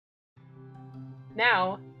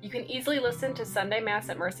Now, you can easily listen to Sunday Mass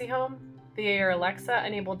at Mercy Home via your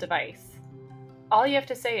Alexa-enabled device. All you have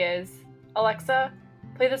to say is, "Alexa,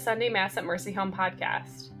 play the Sunday Mass at Mercy Home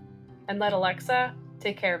podcast," and let Alexa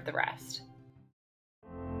take care of the rest.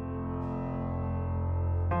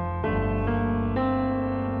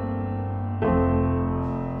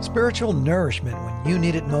 Spiritual nourishment when you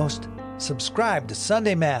need it most? Subscribe to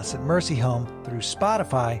Sunday Mass at Mercy Home through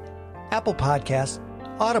Spotify, Apple Podcasts,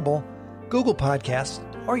 Audible, Google Podcasts,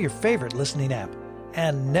 or your favorite listening app,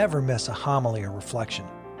 and never miss a homily or reflection.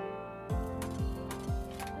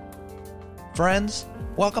 Friends,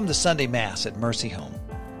 welcome to Sunday Mass at Mercy Home.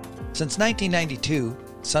 Since 1992,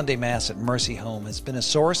 Sunday Mass at Mercy Home has been a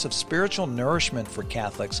source of spiritual nourishment for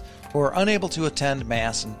Catholics who are unable to attend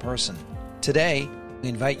Mass in person. Today, we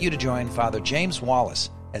invite you to join Father James Wallace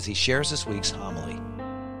as he shares this week's homily.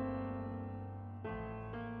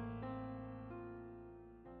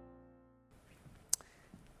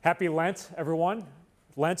 Happy Lent, everyone.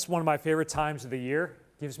 Lent's one of my favorite times of the year.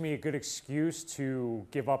 Gives me a good excuse to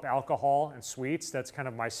give up alcohol and sweets. That's kind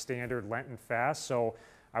of my standard Lenten fast. So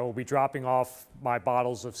I will be dropping off my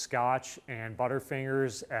bottles of scotch and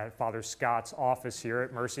Butterfingers at Father Scott's office here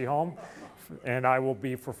at Mercy Home. And I will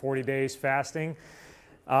be for 40 days fasting.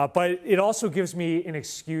 But it also gives me an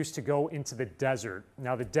excuse to go into the desert.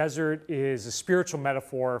 Now, the desert is a spiritual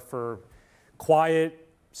metaphor for quiet,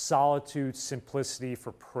 solitude, simplicity,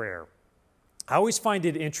 for prayer. I always find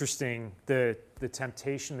it interesting, the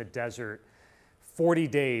temptation in the desert. 40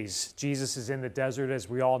 days, Jesus is in the desert, as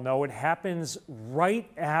we all know. It happens right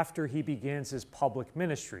after he begins his public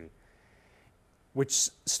ministry, which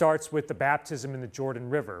starts with the baptism in the Jordan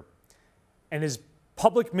River. And his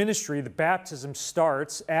public ministry, the baptism,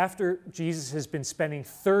 starts after Jesus has been spending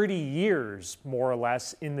 30 years, more or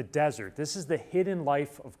less, in the desert. This is the hidden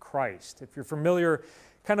life of Christ. If you're familiar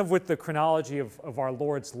kind of with the chronology of our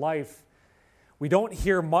Lord's life, we don't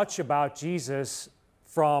hear much about Jesus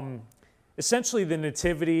from essentially the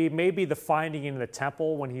nativity, maybe the finding in the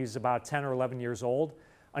temple when he's about 10 or 11 years old,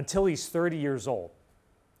 until he's 30 years old.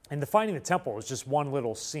 And the finding the temple is just one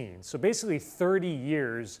little scene. So basically 30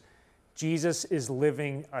 years, Jesus is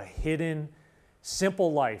living a hidden,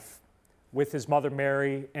 simple life with his mother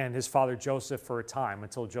Mary and his father Joseph for a time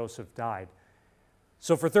until Joseph died.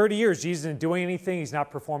 So for 30 years, Jesus isn't doing anything. He's not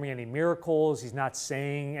performing any miracles. He's not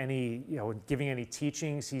saying any, giving any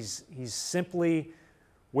teachings. He's simply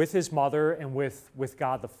with his mother and with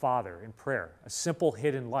God the Father in prayer. A simple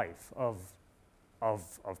hidden life of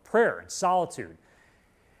prayer and solitude.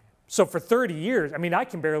 So for 30 years, I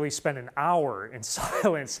can barely spend an hour in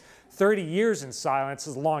silence. 30 years in silence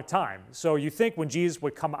is a long time. So you think when Jesus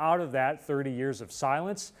would come out of that 30 years of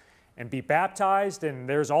silence and be baptized, and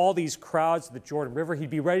there's all these crowds at the Jordan River, he'd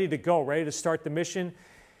be ready to go, ready to start the mission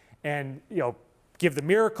and, give the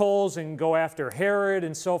miracles and go after Herod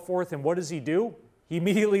and so forth. And what does he do? He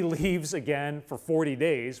immediately leaves again for 40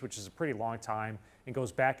 days, which is a pretty long time, and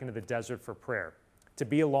goes back into the desert for prayer, to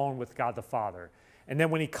be alone with God the Father. And then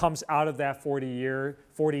when he comes out of that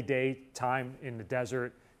 40-day time in the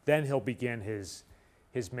desert, then he'll begin his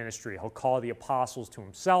ministry. He'll call the apostles to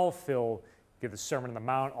himself. He'll give the Sermon on the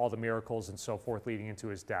Mount, all the miracles and so forth leading into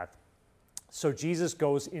his death. So Jesus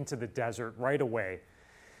goes into the desert right away.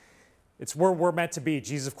 It's where we're meant to be.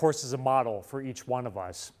 Jesus, of course, is a model for each one of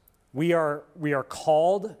us. We are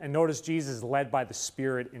called, and notice Jesus is led by the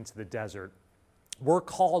Spirit into the desert. We're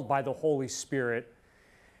called by the Holy Spirit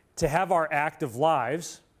to have our active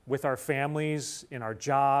lives with our families, in our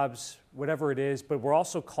jobs, whatever it is, but we're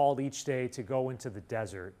also called each day to go into the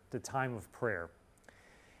desert, the time of prayer.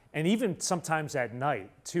 And even sometimes at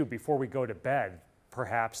night, too, before we go to bed,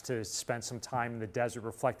 perhaps to spend some time in the desert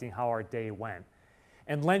reflecting how our day went.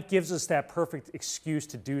 And Lent gives us that perfect excuse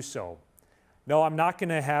to do so. No, I'm not going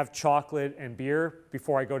to have chocolate and beer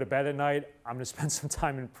before I go to bed at night. I'm going to spend some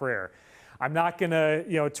time in prayer. I'm not going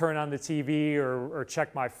to, turn on the TV or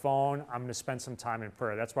check my phone. I'm going to spend some time in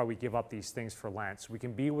prayer. That's why we give up these things for Lent, so we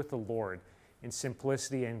can be with the Lord in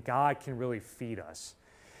simplicity, and God can really feed us.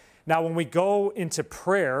 Now, when we go into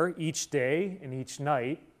prayer each day and each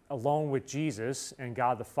night, alone with Jesus and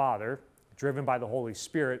God the Father, driven by the Holy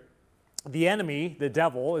Spirit, the enemy, the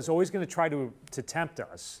devil, is always going to try to tempt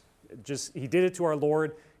us. He did it to our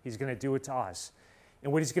Lord. He's going to do it to us.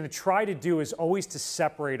 And what he's going to try to do is always to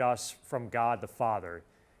separate us from God the Father.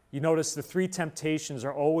 You notice the three temptations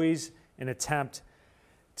are always an attempt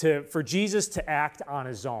for Jesus to act on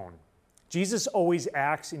his own. Jesus always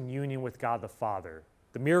acts in union with God the Father.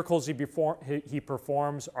 The miracles he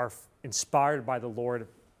performs are inspired by the Lord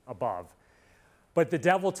above. But the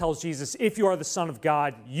devil tells Jesus, if you are the Son of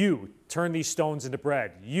God, you turn these stones into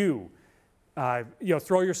bread. You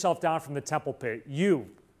Throw yourself down from the temple pit. You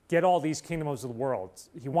get all these kingdoms of the world.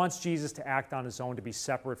 He wants Jesus to act on his own, to be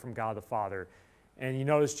separate from God the Father. And you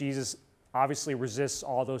notice Jesus obviously resists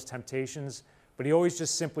all those temptations, but he always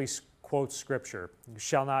just simply quotes Scripture. You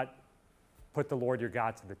shall not put the Lord your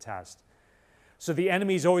God to the test. So the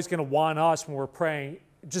enemy is always going to want us when we're praying,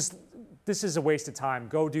 this is a waste of time.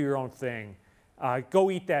 Go do your own thing.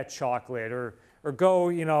 Go eat that chocolate or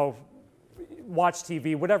go, watch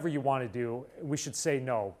TV, whatever you want to do. We should say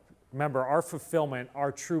no. Remember, our fulfillment,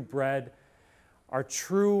 our true bread, our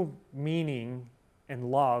true meaning and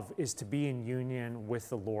love is to be in union with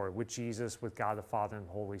the Lord, with Jesus, with God the Father and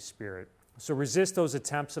the Holy Spirit. So resist those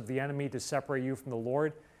attempts of the enemy to separate you from the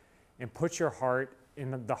Lord and put your heart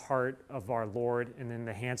in the heart of our Lord and in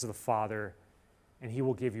the hands of the Father, and he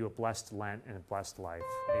will give you a blessed Lent and a blessed life.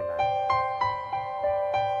 Amen.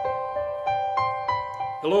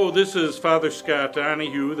 Hello, this is Father Scott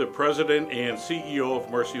Donahue, the President and CEO of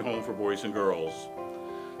Mercy Home for Boys and Girls.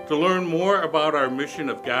 To learn more about our mission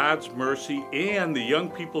of God's mercy and the young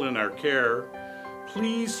people in our care,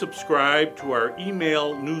 please subscribe to our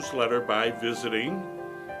email newsletter by visiting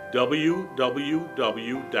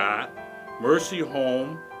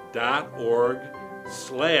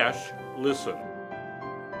www.mercyhome.org/listen.